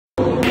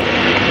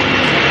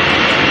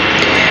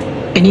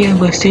Enea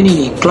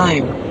Bastianini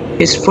climbed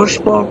his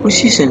first pole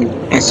position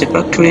as a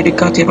factory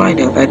Ducati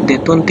rider at the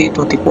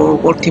 2024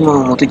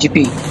 Portimao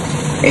Motogp,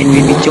 and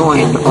will be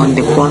joined on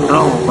the front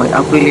row by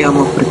Aprilia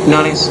Maverick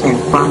and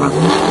Pramac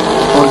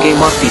Jorge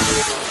Martin.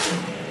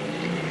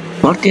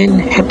 Martin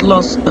had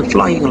lost a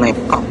flying lap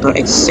after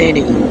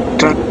exceeding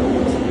track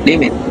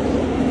limit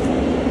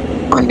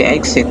on the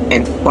exit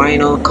and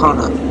final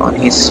corner on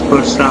his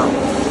first round.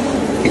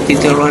 The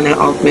title runner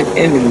outmade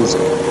Evans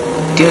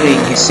during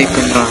his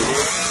second run,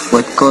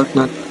 but could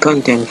not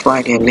contend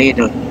Friday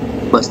later.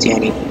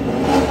 Bastianini.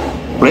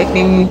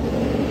 Reigning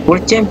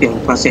world champion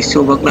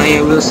Francesco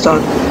Bagnaia will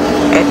start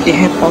at the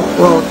head of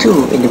row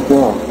 2 in the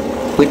ball,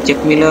 with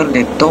Jack Miller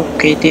the top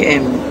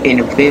KTM in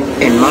the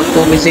 5th and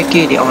Marco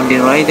Bezzecchi the only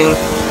rider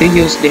to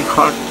use the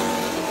hard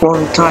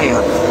front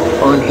tire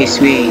on his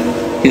way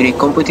to the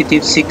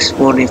competitive 6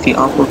 for the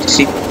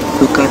VR46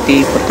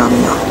 Ducati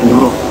Portimao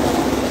Euro.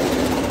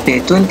 The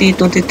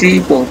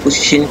 2023 pole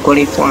position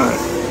qualifier,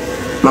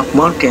 Marc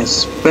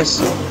Marquez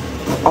passed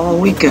all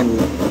weekend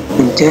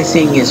in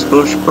testing his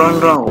first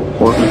front row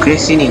for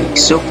Gresini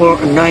suffered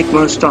a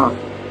nightmare start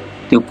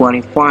to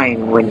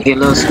qualifying when he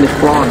lost the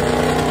front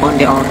on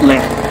the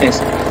outlet as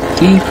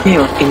he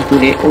failed into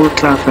the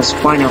ultra-fast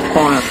final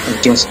corner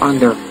at just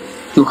under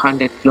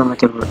 200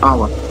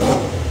 km/h.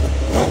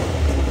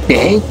 The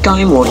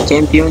 8-time world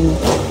champion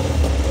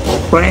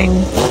sprang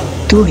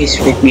to his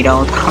feet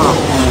without harm,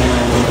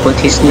 but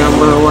his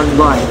number 1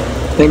 bike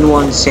when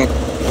one set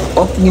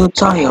of new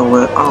tires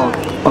were out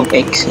of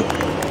action.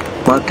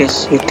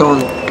 Marquez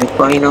returned the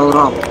final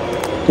round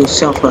to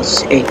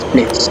selfless 8th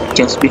place,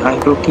 just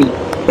behind rookie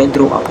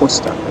Pedro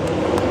Acosta.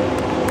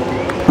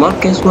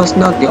 Marquez was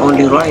not the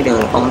only rider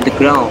on the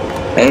ground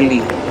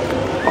early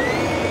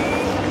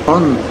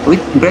on,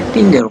 with Brad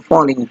Binder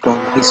falling from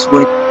his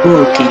Red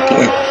Bull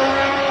KTM.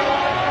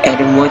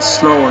 At a much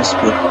slower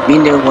speed,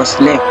 Binder was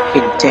left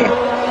in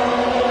 10th.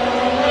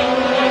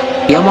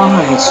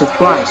 Yamaha had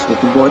surprised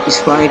with both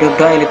its rider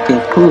directing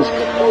crew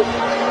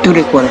to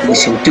the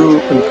qualification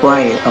 2 on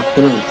Friday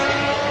afternoon.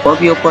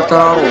 Fabio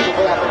Quartararo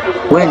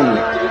went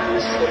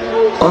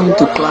on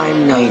to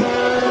climb 9th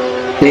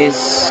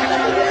place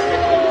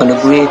on the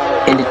grid,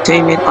 and the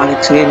teammate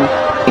Alex Rins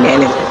in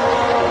 11th.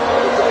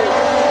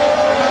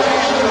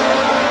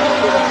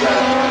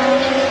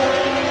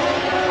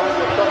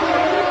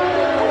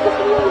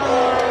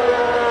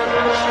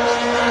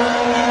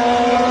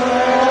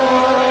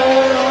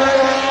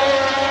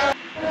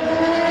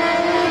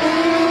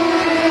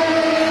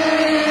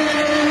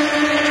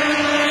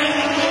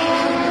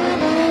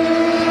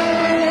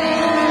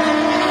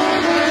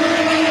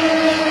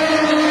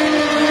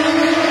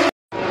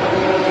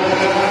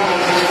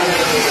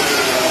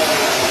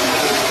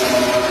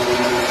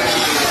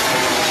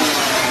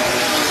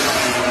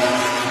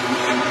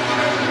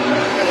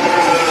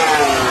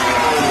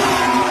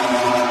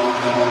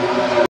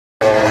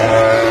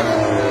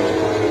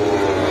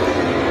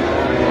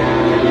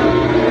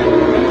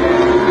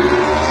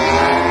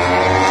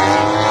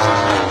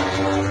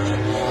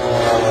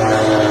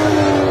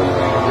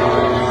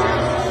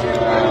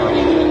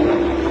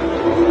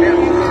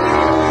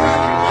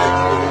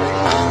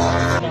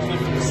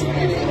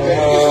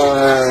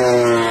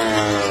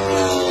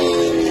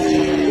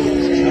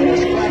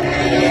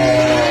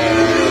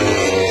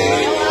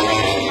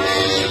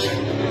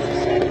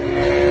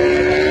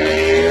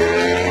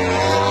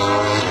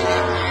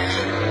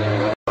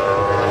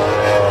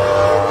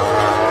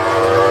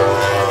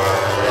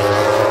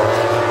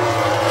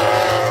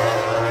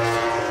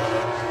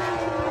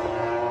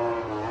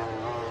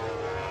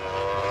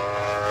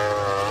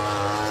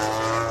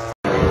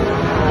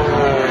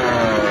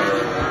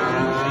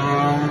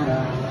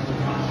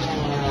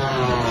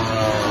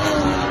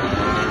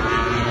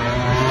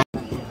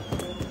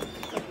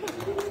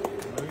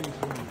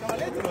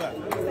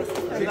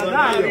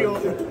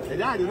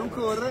 Dario non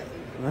corre.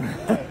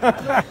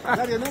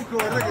 Dario non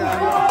corre,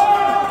 caro.